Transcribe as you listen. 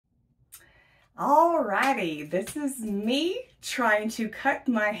Alrighty, this is me trying to cut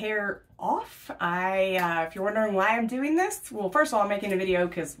my hair off. If you're wondering why I'm doing this, well, first of all, I'm making a video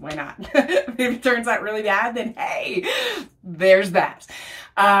because why not? If it turns out really bad, then hey, there's that.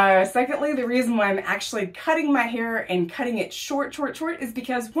 Secondly, the reason why I'm actually cutting my hair and cutting it short is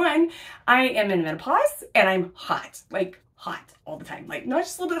because one, I am in menopause and I'm hot, like hot all the time. Like not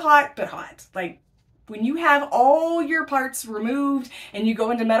just a little bit hot, but hot. Like when you have all your parts removed and you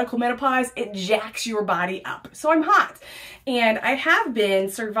go into medical menopause, it jacks your body up. So I'm hot. And I have been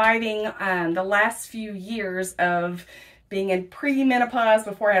surviving the last few years of being in pre-menopause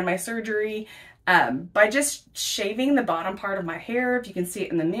before I had my surgery by just shaving the bottom part of my hair. If you can see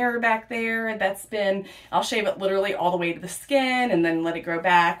it in the mirror back there, I'll shave it literally all the way to the skin and then let it grow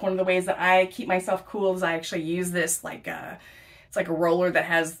back. One of the ways that I keep myself cool is I actually use this it's like a roller that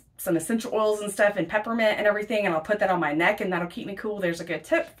has some essential oils and stuff and peppermint and everything, and I'll put that on my neck and that'll keep me cool. There's a good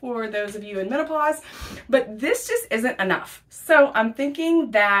tip for those of you in menopause, but this just isn't enough. So I'm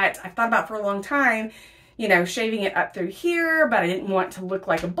thinking that I've thought about for a long time, you know, shaving it up through here, but I didn't want to look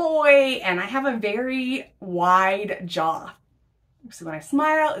like a boy, and I have a very wide jaw. So when I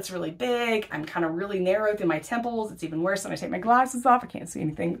smile, it's really big. I'm kind of really narrow through my temples. It's even worse when I take my glasses off. I can't see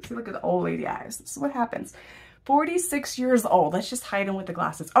anything. See, look at the old lady eyes. This is what happens. 46 years old. Let's just hide them with the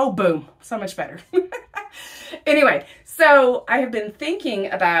glasses. Oh, boom. So much better. Anyway, so I have been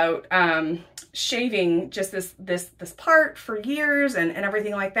thinking about shaving just this part for years and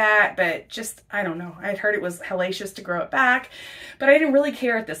everything like that, but just, I don't know. I'd heard it was hellacious to grow it back, but I didn't really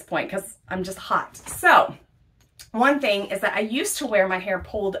care at this point because I'm just hot. So one thing is that I used to wear my hair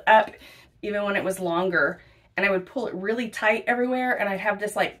pulled up even when it was longer, and I would pull it really tight everywhere, and I'd have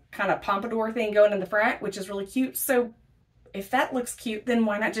this like kind of pompadour thing going in the front, which is really cute. So if that looks cute, then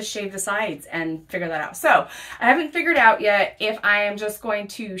why not just shave the sides and figure that out? So I haven't figured out yet if I am just going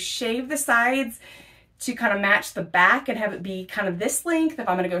to shave the sides to kind of match the back and have it be kind of this length, if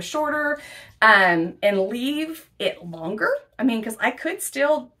I'm going to go shorter, and leave it longer. I mean, because I could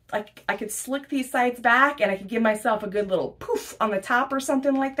still, like, I could slick these sides back and I could give myself a good little poof on the top or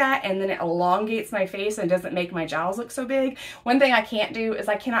something like that, and then it elongates my face and doesn't make my jowls look so big. One thing I can't do is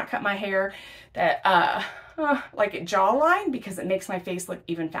I cannot cut my hair that like a jawline, because it makes my face look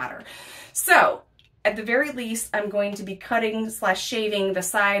even fatter. So at the very least, I'm going to be cutting / shaving the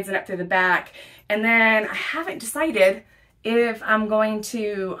sides and up through the back, and then I haven't decided if I'm going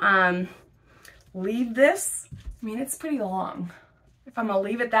to leave this. I mean, it's pretty long. If I'm gonna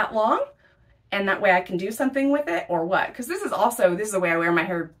leave it that long, and that way I can do something with it, or what? Because this is the way I wear my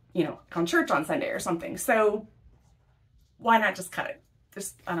hair, you know, on church on Sunday or something. So why not just cut it?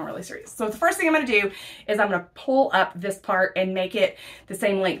 I'm not really serious. So the first thing I'm gonna do is I'm gonna pull up this part and make it the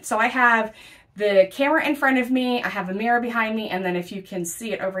same length. So I have the camera in front of me, I have a mirror behind me, and then if you can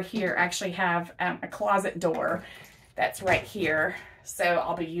see it over here, I actually have a closet door that's right here. So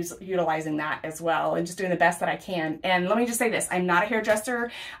I'll be utilizing that as well and just doing the best that I can. And let me just say this, I'm not a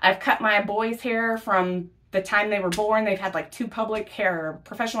hairdresser. I've cut my boys' hair from the time they were born. They've had like 2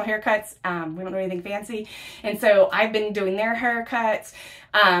 professional haircuts. We don't do anything fancy. And so I've been doing their haircuts.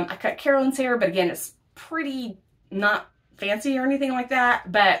 I cut Carolyn's hair, but again, it's pretty not fancy or anything like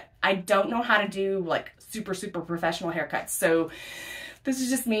that. But I don't know how to do like super professional haircuts. So this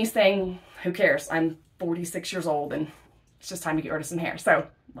is just me saying, who cares? I'm 46 years old and it's just time to get rid of some hair. So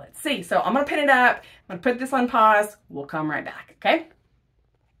let's see. So I'm going to pin it up. I'm going to put this on pause. We'll come right back. Okay.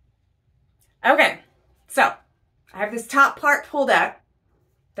 Okay. So I have this top part pulled up.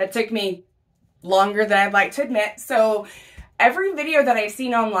 That took me longer than I'd like to admit. So every video that I've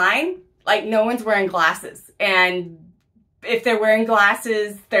seen online, like no one's wearing glasses. And if they're wearing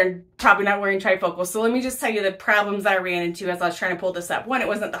glasses, they're probably not wearing trifocals. So let me just tell you the problems that I ran into as I was trying to pull this up. One, it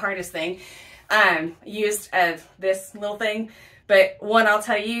wasn't the hardest thing. Used this little thing, but one, I'll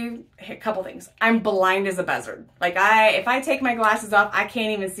tell you a couple things. I'm blind as a buzzard. Like if I take my glasses off, I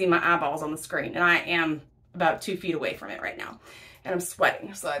can't even see my eyeballs on the screen, and I am about 2 feet away from it right now, and I'm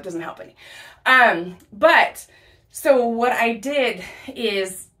sweating, so that doesn't help any. But so what I did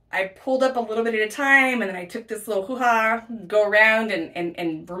is I pulled up a little bit at a time, and then I took this little hoo-ha, go around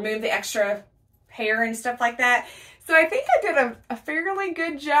and remove the extra hair and stuff like that. So I think I did a fairly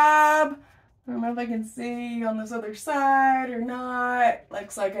good job. I don't know if I can see on this other side or not.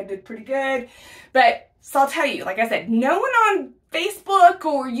 Looks like I did pretty good. But So I'll tell you, like I said, no one on Facebook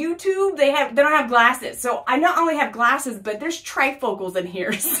or YouTube, they don't have glasses. So I not only have glasses, but there's trifocals in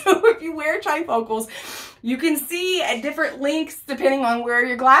here. So if you wear trifocals, you can see at different lengths depending on where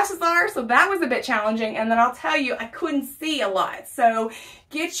your glasses are. So that was a bit challenging. And then I'll tell you, I couldn't see a lot. So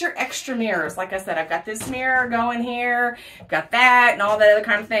get your extra mirrors. Like I said, I've got this mirror going here, got that and all that other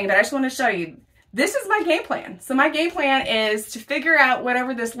kind of thing. But I just want to show you, this is my game plan. So my game plan is to figure out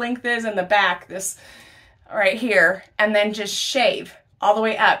whatever this length is in the back, this right here, and then just shave all the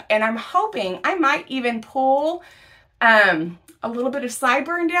way up. And I'm hoping I might even pull a little bit of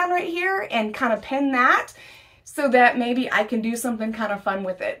sideburn down right here and kind of pin that so that maybe I can do something kind of fun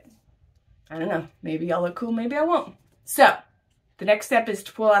with it. I don't know, maybe I'll look cool, maybe I won't. So the next step is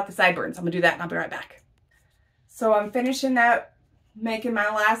to pull out the sideburns. I'm gonna do that and I'll be right back. So I'm finishing up making my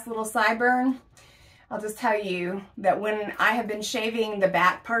last little sideburn. I'll just tell you that when I have been shaving the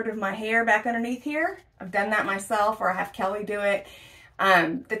back part of my hair back underneath here, I've done that myself or I have Kelly do it.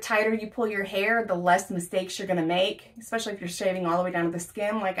 The tighter you pull your hair, the less mistakes you're gonna make, especially if you're shaving all the way down to the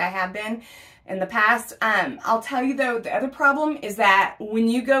skin like I have been in the past. I'll tell you though, the other problem is that when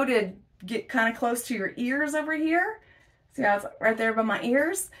you go to get kind of close to your ears over here, see how it's right there by my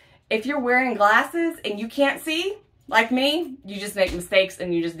ears? If you're wearing glasses and you can't see, like me, you just make mistakes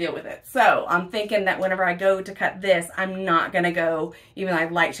and you just deal with it. So I'm thinking that whenever I go to cut this, I'm not gonna go, even though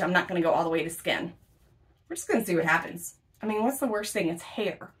I'd like to, I'm not gonna go all the way to skin. We're just gonna see what happens. I mean, what's the worst thing? It's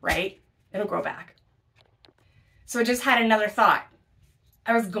hair, right? It'll grow back. So I just had another thought.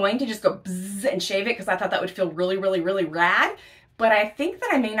 I was going to just go bzzz and shave it because I thought that would feel really, really, really rad. But I think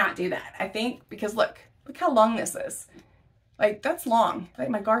that I may not do that. I think, because look how long this is. Like, that's long. Like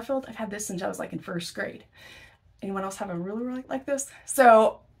my Garfield, I've had this since I was like in first grade. Anyone else have a ruler like this?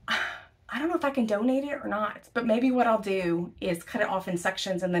 So I don't know if I can donate it or not, but maybe what I'll do is cut it off in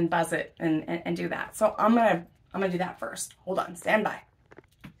sections and then buzz it and do that. So I'm gonna do that first. Hold on, stand by.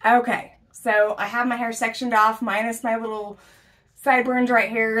 Okay, so I have my hair sectioned off minus my little sideburns right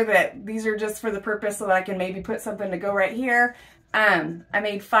here, that these are just for the purpose so that I can maybe put something to go right here. I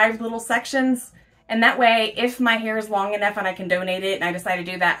made 5 little sections, and that way if my hair is long enough and I can donate it and I decide to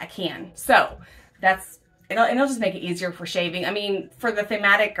do that, I can. So that's, it'll just make it easier for shaving. I mean, for the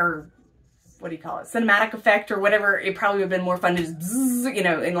thematic, or what do you call it, cinematic effect or whatever, it probably would have been more fun to just bzzz, you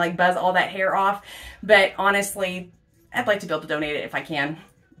know, and like buzz all that hair off. But honestly, I'd like to be able to donate it if I can.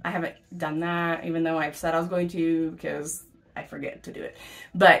 I haven't done that, even though I've said I was going to, because I forget to do it.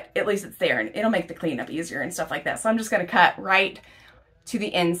 But at least it's there and it'll make the cleanup easier and stuff like that. So I'm just gonna cut right to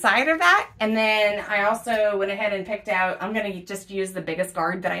the inside of that. And then I also went ahead and picked out, I'm gonna just use the biggest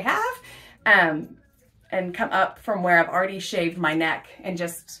guard that I have, and come up from where I've already shaved my neck and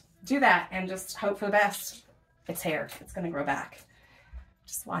just do that and just hope for the best. It's hair, it's gonna grow back.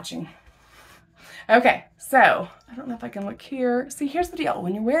 Just watching. Okay, so I don't know if I can look here. See, here's the deal.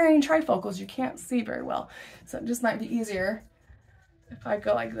 When you're wearing trifocals, you can't see very well. So it just might be easier if I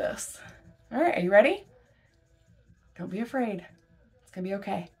go like this. All right, are you ready? Don't be afraid. It's gonna be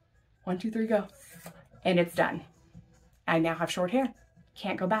okay. 1, 2, 3, go. And it's done. I now have short hair.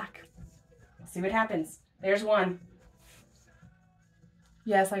 Can't go back. Let's see what happens. There's one.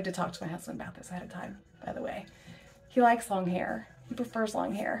 Yes, I did talk to my husband about this ahead of time, by the way. He likes long hair. He prefers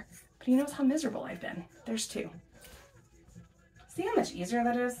long hair. But he knows how miserable I've been. There's 2. See how much easier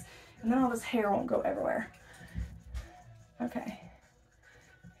that is? And then all this hair won't go everywhere. Okay.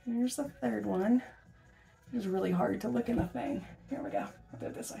 Here's the 3rd one. It was really hard to look in the thing. Here we go. I'll do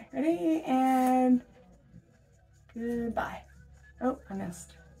it this way. Ready? And goodbye. Oh, I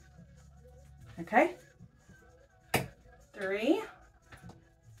missed. Okay. 3.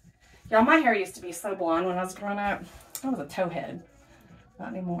 Y'all, my hair used to be so blonde when I was growing up. I was a towhead. Not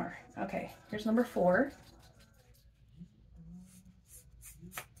anymore. Okay, here's number 4.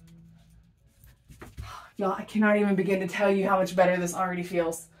 Y'all, I cannot even begin to tell you how much better this already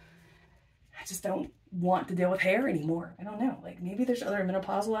feels. I just don't want to deal with hair anymore. I don't know. Like, maybe there's other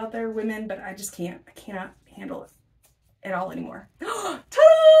menopausal out there, women, but I just can't. I cannot handle it at all anymore.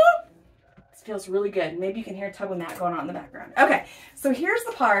 Ta-da! This feels really good. Maybe you can hear Tub and Matt going on in the background. Okay, so here's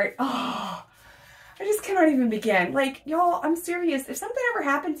the part. Oh, I just cannot even begin. Like, y'all, I'm serious. If something ever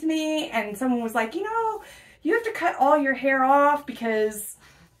happened to me and someone was like, you know, you have to cut all your hair off because,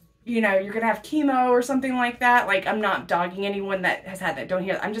 you know, you're going to have chemo or something like that. Like, I'm not dogging anyone that has had that. Don't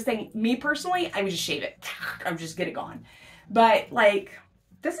hear that. I'm just saying, me personally, I would just shave it. I would just get it gone. But, like,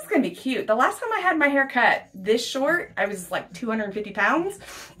 this is going to be cute. The last time I had my hair cut this short, I was like 250 pounds.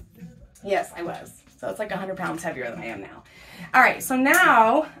 Yes, I was. So it's like 100 pounds heavier than I am now. All right, so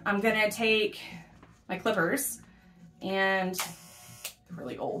now I'm going to take my clippers, and they're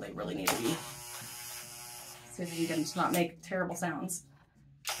really old. They really need to be so that you can not make terrible sounds.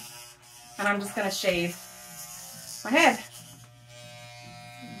 And I'm just gonna shave my head.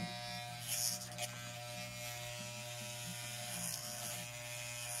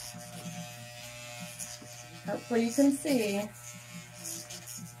 Hopefully you can see.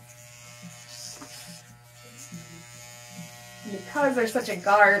 Because there's such a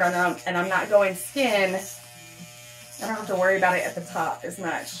guard on them and I'm not going skin, I don't have to worry about it at the top as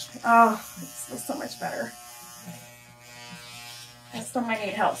much. Oh, it feels so much better. I still might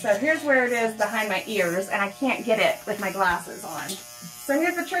need help. So here's where it is behind my ears, and I can't get it with my glasses on. So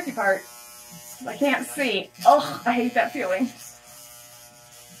here's the tricky part. I can't see. Oh, I hate that feeling.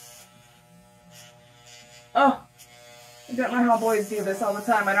 Oh, I don't know how boys do this all the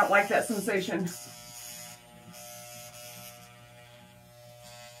time. I don't like that sensation.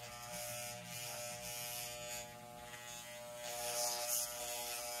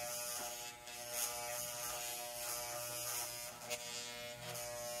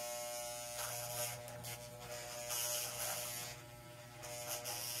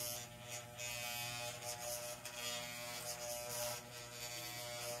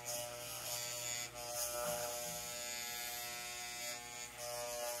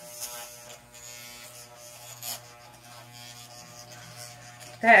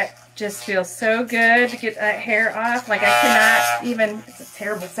 That just feels so good to get that hair off. Like I cannot even, it's a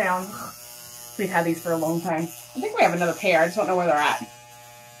terrible sound. We've had these for a long time. I think we have another pair. I just don't know where they're at.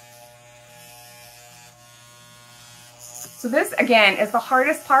 So this, again, is the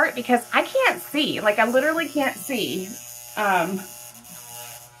hardest part because I can't see. Like I literally can't see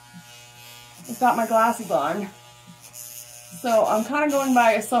without my glasses on. So I'm kind of going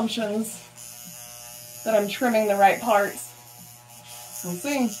by assumptions that I'm trimming the right parts. We'll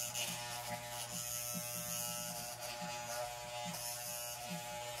see.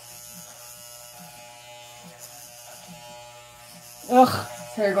 Ugh,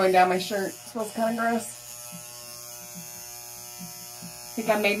 hair going down my shirt. It smells kind of gross. I think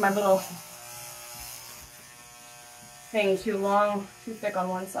I made my little thing too long, too thick on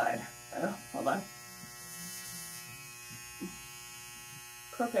one side. Oh, hold on.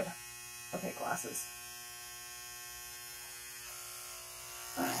 Crooked. Okay, glasses.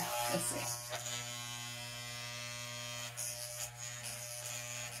 Alright, let's see.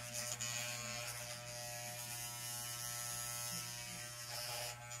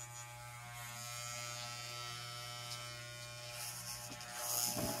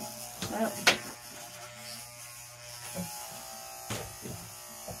 Oh.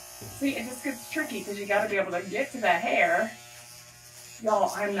 See, it just gets tricky because you got to be able to get to that hair.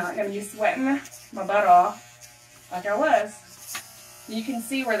 Y'all, I'm not going to be sweating my butt off like I was. You can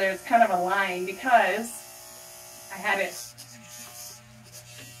see where there's kind of a line because I had it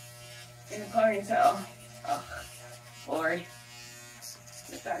in a ponytail. Oh, Lord.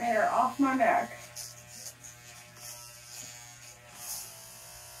 Get that hair off my neck.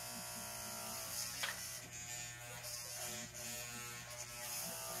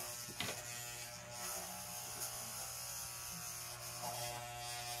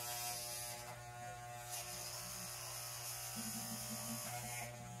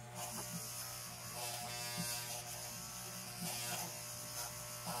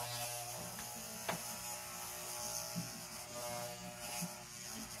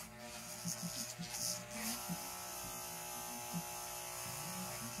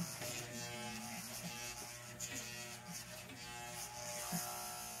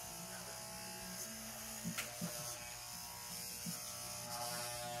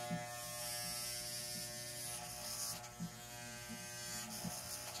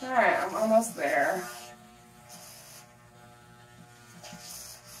 Alright, I'm almost there.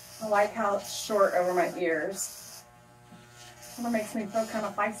 I like how it's short over my ears. Kind of makes me feel kind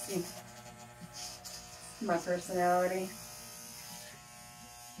of feisty. My personality.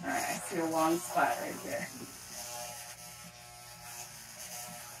 Alright, I see a long spot right here.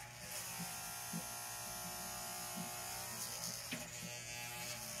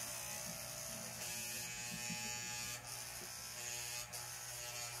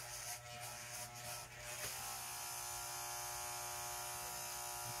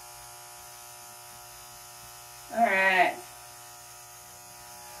 Alright.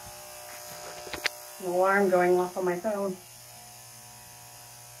 An alarm going off on my phone.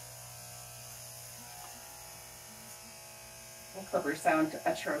 The clippers sound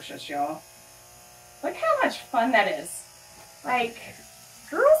atrocious, y'all. Look how much fun that is. Like,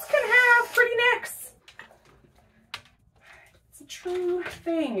 girls can have pretty necks. It's a true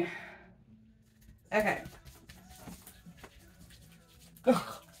thing. Okay. Ugh,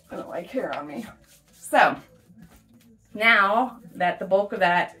 I don't like hair on me. So, Now that the bulk of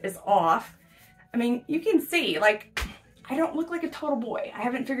that is off, I mean, you can see, like, I don't look like a total boy. I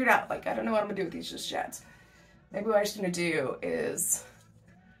haven't figured out, like, I don't know what I'm gonna do with these just yet. Maybe what I'm just gonna do is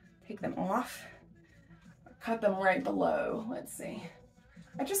take them off, cut them right below. Let's see.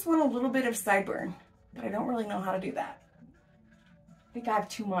 I just want a little bit of sideburn, but I don't really know how to do that. I think I have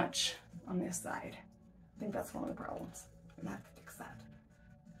too much on this side. I think that's one of the problems. I'm gonna have to fix that.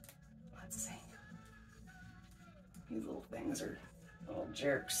 Let's see. These little things are little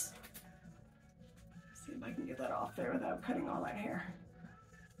jerks. See if I can get that off there without cutting all that hair.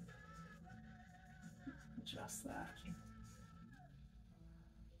 Adjust that.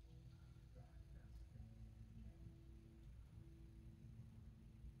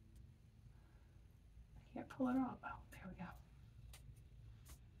 I can't pull it off. Oh, there we go.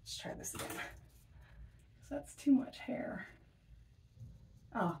 Let's try this again. So that's too much hair.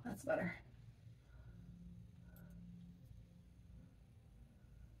 Oh, that's better.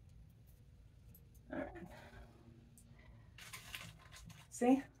 All right.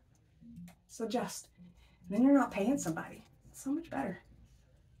 See? So adjust. And then you're not paying somebody. It's so much better.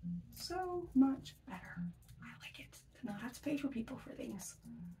 So much better. I like it to not have to pay for people for things.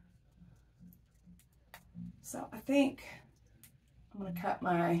 So I think I'm gonna cut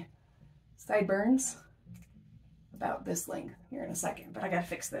my sideburns about this length here in a second, but I gotta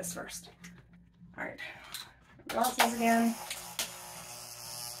fix this first. All right, glasses again.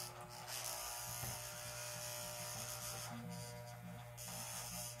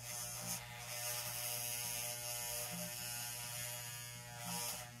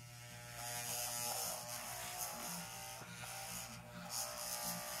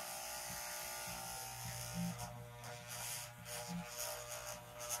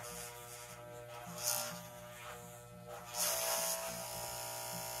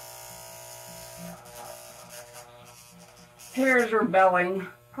 Hair's rebelling,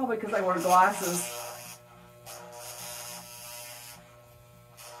 probably because I wear glasses.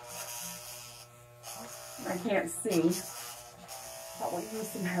 I can't see. That would use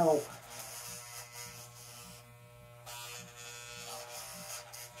some help.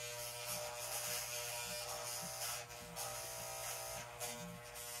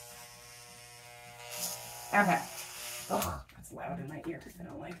 Okay. Oh, that's loud in my ear. I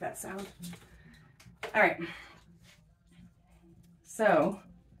don't like that sound. All right. So,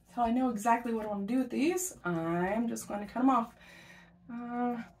 until I know exactly what I want to do with these, I'm just going to cut them off.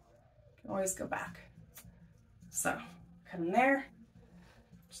 Can always go back. So, cut them there.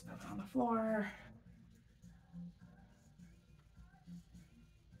 Just put them on the floor.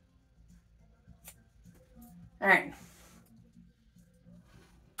 All right.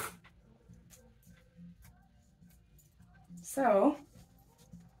 So,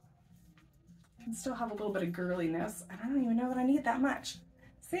 I can still have a little bit of girliness. I don't even know that I need that much.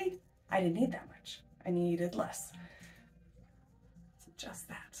 See, I didn't need that much. I needed less. So just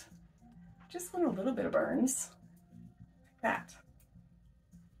that. Just want a little bit of burns, like that.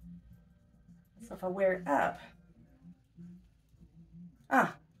 So if I wear it up,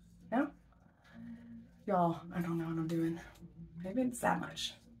 no? Y'all, I don't know what I'm doing. Maybe it's that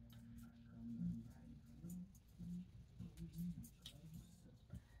much.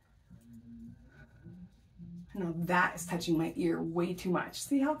 No, that is touching my ear way too much.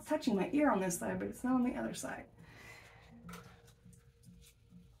 See how it's touching my ear on this side, but it's not on the other side.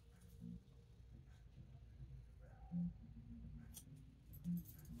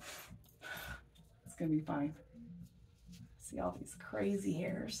 It's gonna be fine. See all these crazy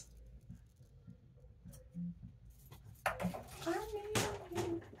hairs.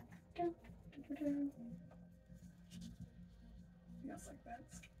 Feels like that.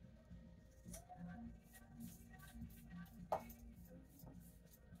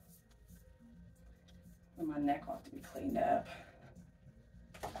 And my neck will have to be cleaned up.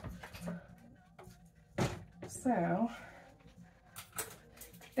 So,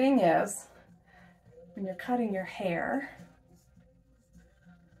 the thing is, when you're cutting your hair,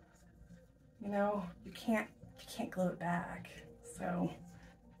 you know, you can't glue it back. So,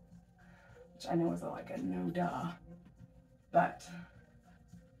 which I know is like a no duh, but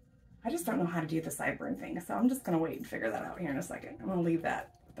I just don't know how to do the sideburn thing. So I'm just gonna wait and figure that out here in a second. I'm gonna leave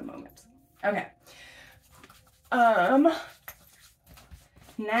that at the moment. Okay.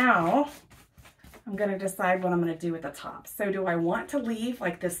 Now I'm gonna decide what I'm gonna do with the top. So do I want to leave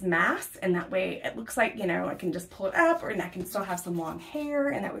like this mass, and that way it looks like, you know, I can just pull it up, and I can still have some long hair,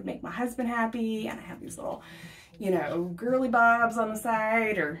 and that would make my husband happy, and I have these little, you know, girly bobs on the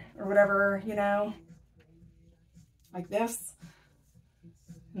side or whatever, you know, like this.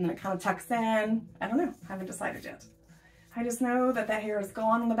 And then it kind of tucks in. I don't know. I haven't decided yet. I just know that that hair is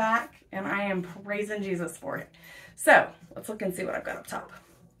gone on the back, and I am praising Jesus for it. So let's look and see what I've got up top.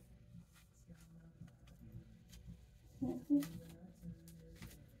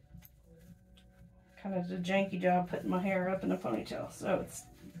 Kind of did a janky job putting my hair up in a ponytail, so it's,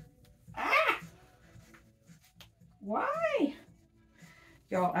 why?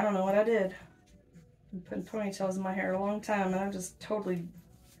 Y'all, I don't know what I did. I've been putting ponytails in my hair a long time, and I just totally,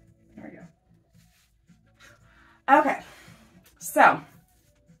 there we go. Okay, so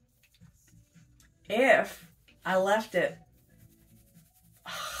if I left it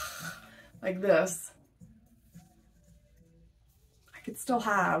like this, I could still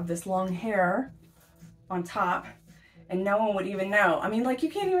have this long hair on top and no one would even know. I mean, like, you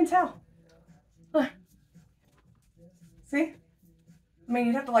can't even tell. Look. See? I mean,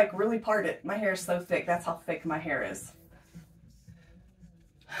 you'd have to like really part it. My hair is so thick. That's how thick my hair is.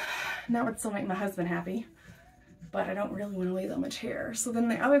 That would still make my husband happy, but I don't really want to leave that much hair. So then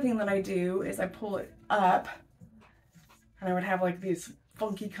the other thing that I do is I pull it up, and I would have like these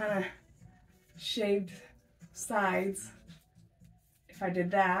funky kind of shaved sides if I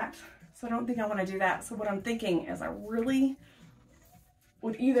did that. So I don't think I want to do that. So what I'm thinking is I really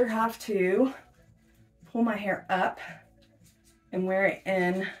would either have to pull my hair up and wear it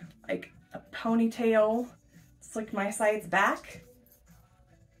in like a ponytail, slick my sides back,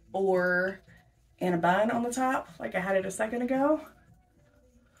 or in a bun on the top like I had it a second ago,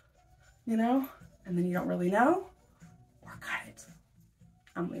 you know, and then you don't really know, or cut it.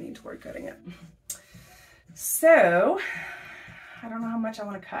 I'm leaning toward cutting it. So I don't know how much I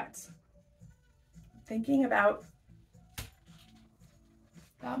want to cut. I'm thinking about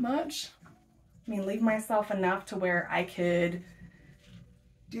that much. I mean, leave myself enough to where I could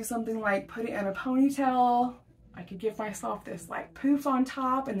do something like put it in a ponytail. I could give myself this like poof on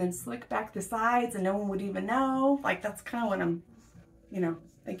top and then slick back the sides and no one would even know. Like, that's kind of what I'm, you know,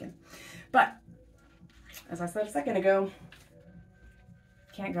 thinking. But as I said a second ago,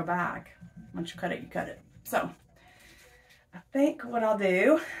 can't go back. Once you cut it, you cut it. So I think what I'll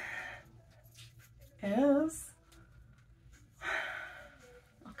do is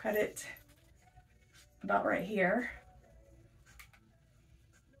I'll cut it about right here.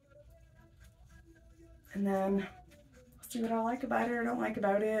 And then I'll see what I like about it or don't like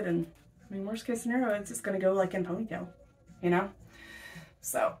about it. And I mean, worst case scenario, it's just gonna go like in ponytail, you know?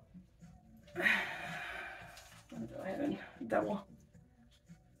 So I'm gonna go ahead and double.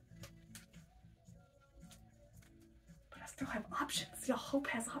 But I still have options. Y'all, hope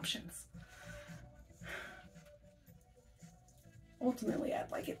has options. Ultimately,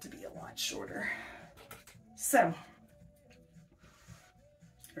 I'd like it to be a lot shorter. So,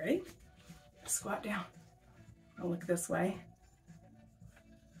 ready? Squat down. I'll look this way.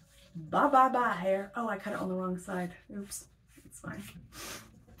 Bye, bye, bye, hair. Oh, I cut it on the wrong side. Oops. It's fine.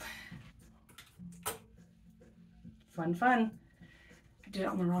 Fun, fun. I did it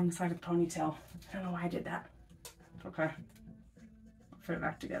on the wrong side of the ponytail. I don't know why I did that. Okay. I'll put it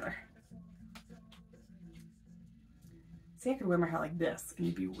back together. See, I could wear my hair like this and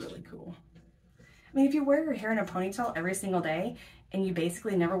it'd be really cool. I mean, if you wear your hair in a ponytail every single day and you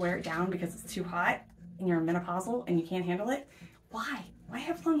basically never wear it down because it's too hot and you're menopausal and you can't handle it, why? Why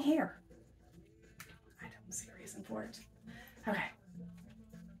have long hair? I don't see a reason for it. Okay.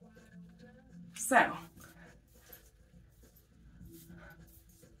 So,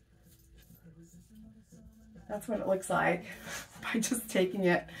 that's what it looks like by just taking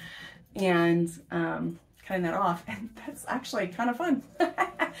it and cutting that off. And that's actually kind of fun.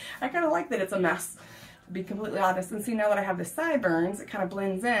 I kind of like that it's a mess, to be completely honest. And see, now that I have the sideburns, it kind of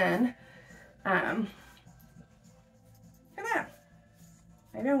blends in. Look at that.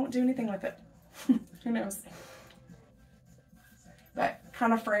 Maybe I won't do anything with it. Who knows? But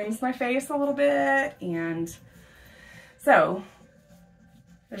kind of frames my face a little bit. And so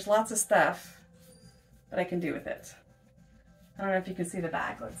there's lots of stuff that I can do with it. I don't know if you can see the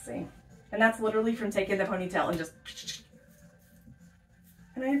back. Let's see. And that's literally from taking the ponytail and just,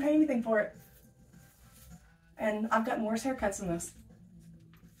 and I didn't pay anything for it. And I've gotten worse haircuts than this.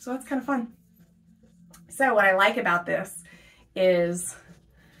 So it's kind of fun. So what I like about this is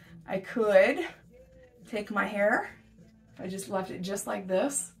I could take my hair, if I just left it just like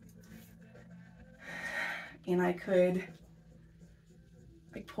this, and I could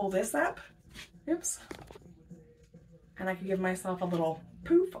like pull this up, oops, and I could give myself a little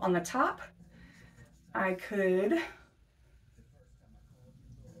poof on the top. I could,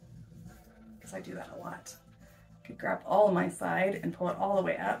 because I do that a lot, I could grab all of my side and pull it all the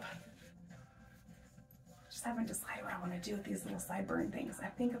way up. Just haven't decided what I want to do with these little sideburn things. I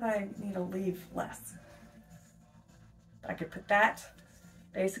think that I need to leave less. But I could put that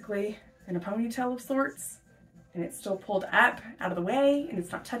basically in a ponytail of sorts, and it's still pulled up out of the way and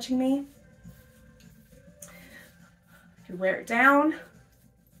it's not touching me. I could wear it down.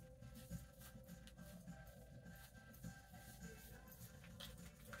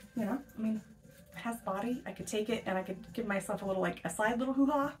 You know, I mean, it has body. I could take it and I could give myself a little, like a side little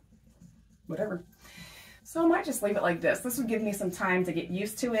hoo-ha, whatever. So I might just leave it like this. This would give me some time to get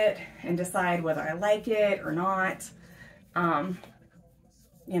used to it and decide whether I like it or not.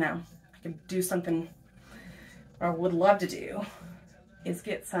 You know, I could do something, or I would love to do, is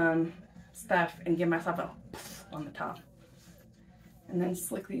get some stuff and give myself a on the top. And then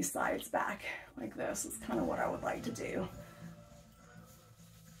slick these sides back like this is kind of what I would like to do.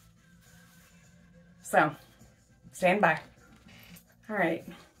 So, stand by. All right.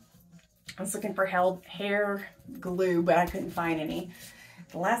 I was looking for hair glue, but I couldn't find any.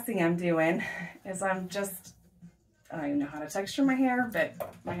 The last thing I'm doing is I don't even know how to texture my hair, but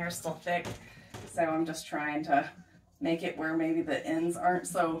my hair's still thick. So I'm just trying to make it where maybe the ends aren't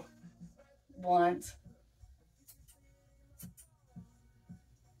so blunt.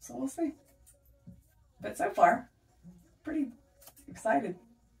 So we'll see. But so far, pretty excited.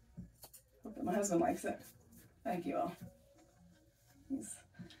 Hope that my husband likes it. Thank you all.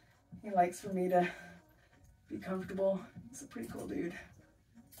 He likes for me to be comfortable. He's a pretty cool dude.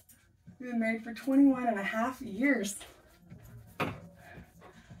 We've been married for 21.5 years.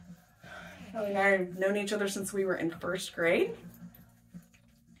 Kelly and I have known each other since we were in 1st grade.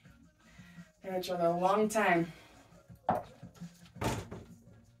 Known each other a long time. We're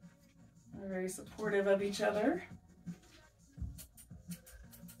very supportive of each other.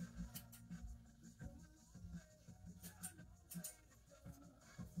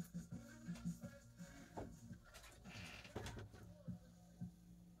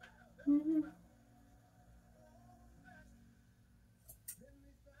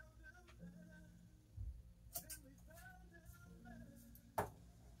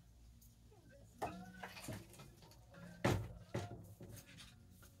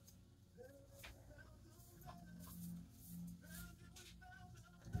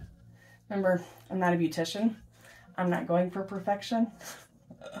 Remember, I'm not a beautician. I'm not going for perfection.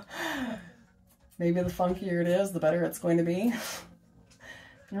 Maybe the funkier it is, the better it's going to be.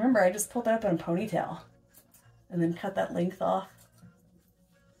 And remember, I just pulled that up in a ponytail and then cut that length off.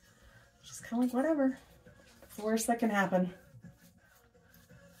 Just kind of like, whatever. It's the worst that can happen.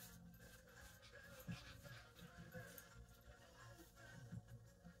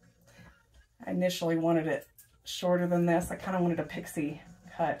 I initially wanted it shorter than this. I kind of wanted a pixie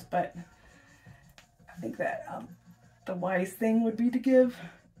cut, but I think that the wise thing would be to give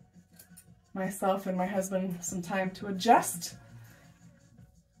myself and my husband some time to adjust.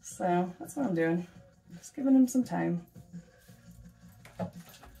 So that's what I'm doing. Just giving him some time.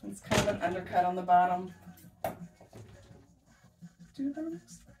 It's kind of an undercut on the bottom. Do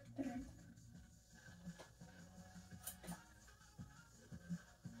those. There.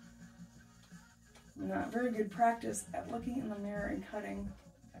 Not very good practice at looking in the mirror and cutting.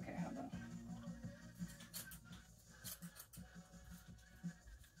 Okay, how about?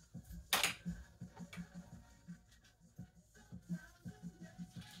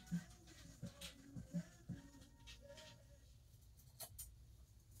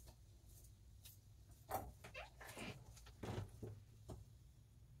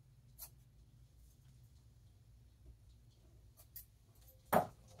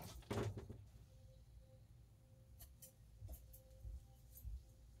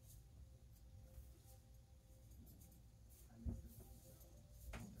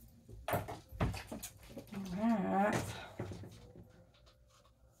 Alright.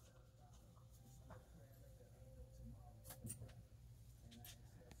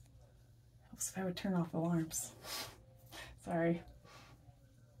 Helps if I would turn off alarms. Sorry.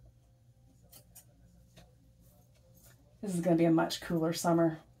 This is going to be a much cooler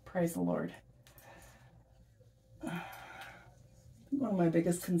summer. Praise the Lord. One of my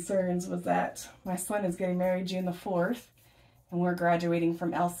biggest concerns was that my son is getting married June the 4th, and we're graduating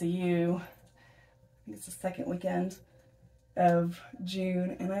from LCU. I think it's the second weekend of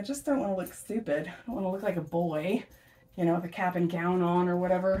June, and I just don't want to look stupid. I don't want to look like a boy, you know, with a cap and gown on or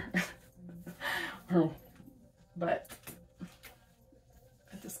whatever. But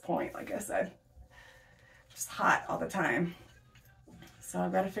at this point, like I said, just hot all the time. So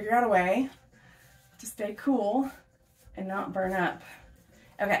I've got to figure out a way to stay cool and not burn up.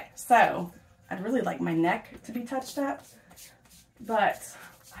 Okay, so I'd really like my neck to be touched up, but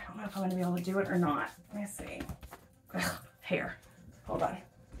I don't know if I'm going to be able to do it or not. Let me see. Ugh, hair. Hold on.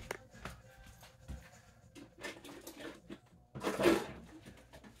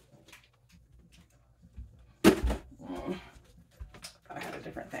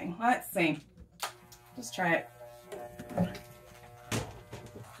 thing. Let's see. Just try it.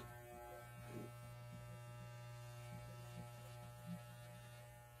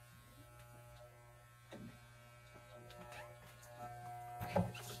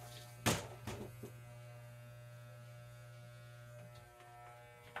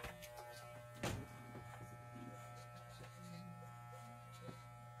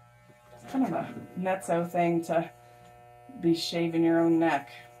 Kind of a nutso thing to be shaving your own neck.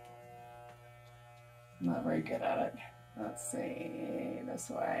 I'm not very good at it. Let's see, this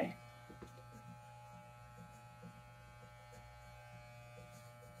way.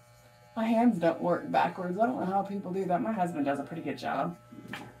 My hands don't work backwards. I don't know how people do that. My husband does a pretty good job.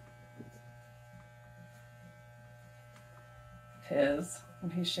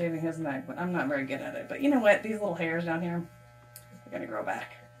 When he's shaving his neck, but I'm not very good at it. But you know what? These little hairs down here are gonna grow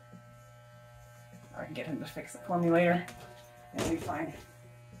back. Or I can get him to fix it for me later. It'll be fine.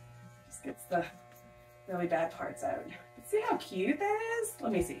 Just gets the really bad parts out. But see how cute that is?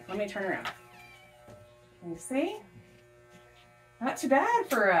 Let me see. Let me turn around. Can you see? Not too bad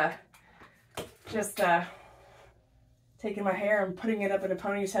for just taking my hair and putting it up in a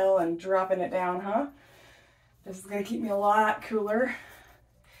ponytail and dropping it down, huh? This is gonna keep me a lot cooler.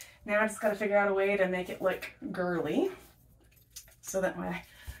 Now I just gotta figure out a way to make it look girly so that my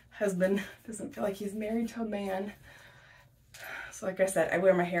husband doesn't feel like he's married to a man. So like I said, I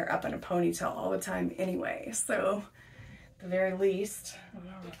wear my hair up in a ponytail all the time anyway. So at the very least, I don't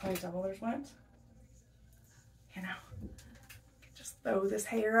know where the ponytail holders went. You know, just throw this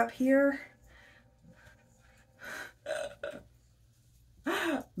hair up here.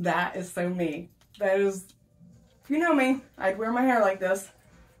 That is so me. That is, if you know me, I'd wear my hair like this.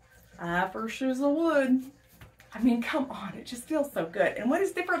 I for sure would. I mean, come on, it just feels so good. And what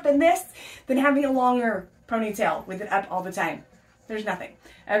is different than this than having a longer ponytail with it up all the time? There's nothing.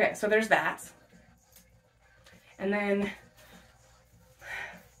 Okay, so there's that. And then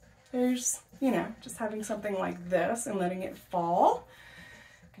there's, you know, just having something like this and letting it fall.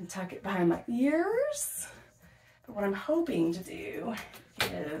 I can tuck it behind my ears. But what I'm hoping to do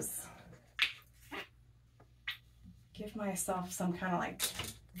is give myself some kind of like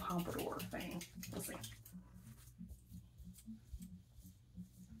pompadour thing. We'll see.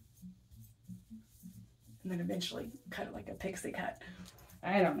 And then eventually cut it like a pixie cut.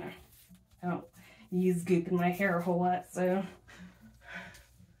 I don't know. I don't use goop in my hair a whole lot, so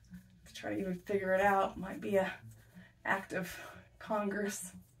to try to even figure it out might be a act of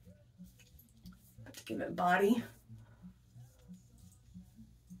Congress. But to give it body,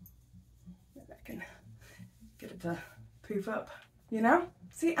 maybe I can get it to poof up, you know?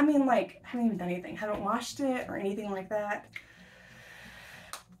 See, I mean, like, I haven't even done anything. I haven't washed it or anything like that.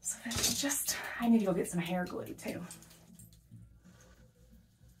 So it's just, I need to go get some hair glue too.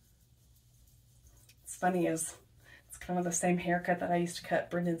 It's funny is, it's kind of the same haircut that I used to cut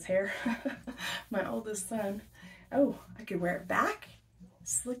Brendan's hair, my oldest son. Oh, I could wear it back,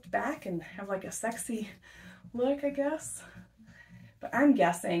 slicked back and have like a sexy look, I guess. But I'm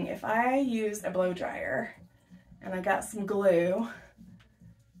guessing if I use a blow dryer and I got some glue,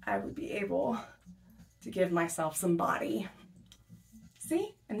 I would be able to give myself some body.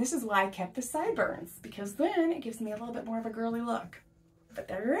 See? And this is why I kept the sideburns, because then it gives me a little bit more of a girly look. But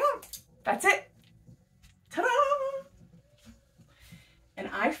there you go. That's it. Ta-da! And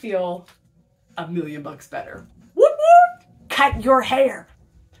I feel $1,000,000 better. Whoop whoop! Cut your hair.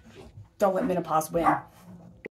 Don't let menopause win.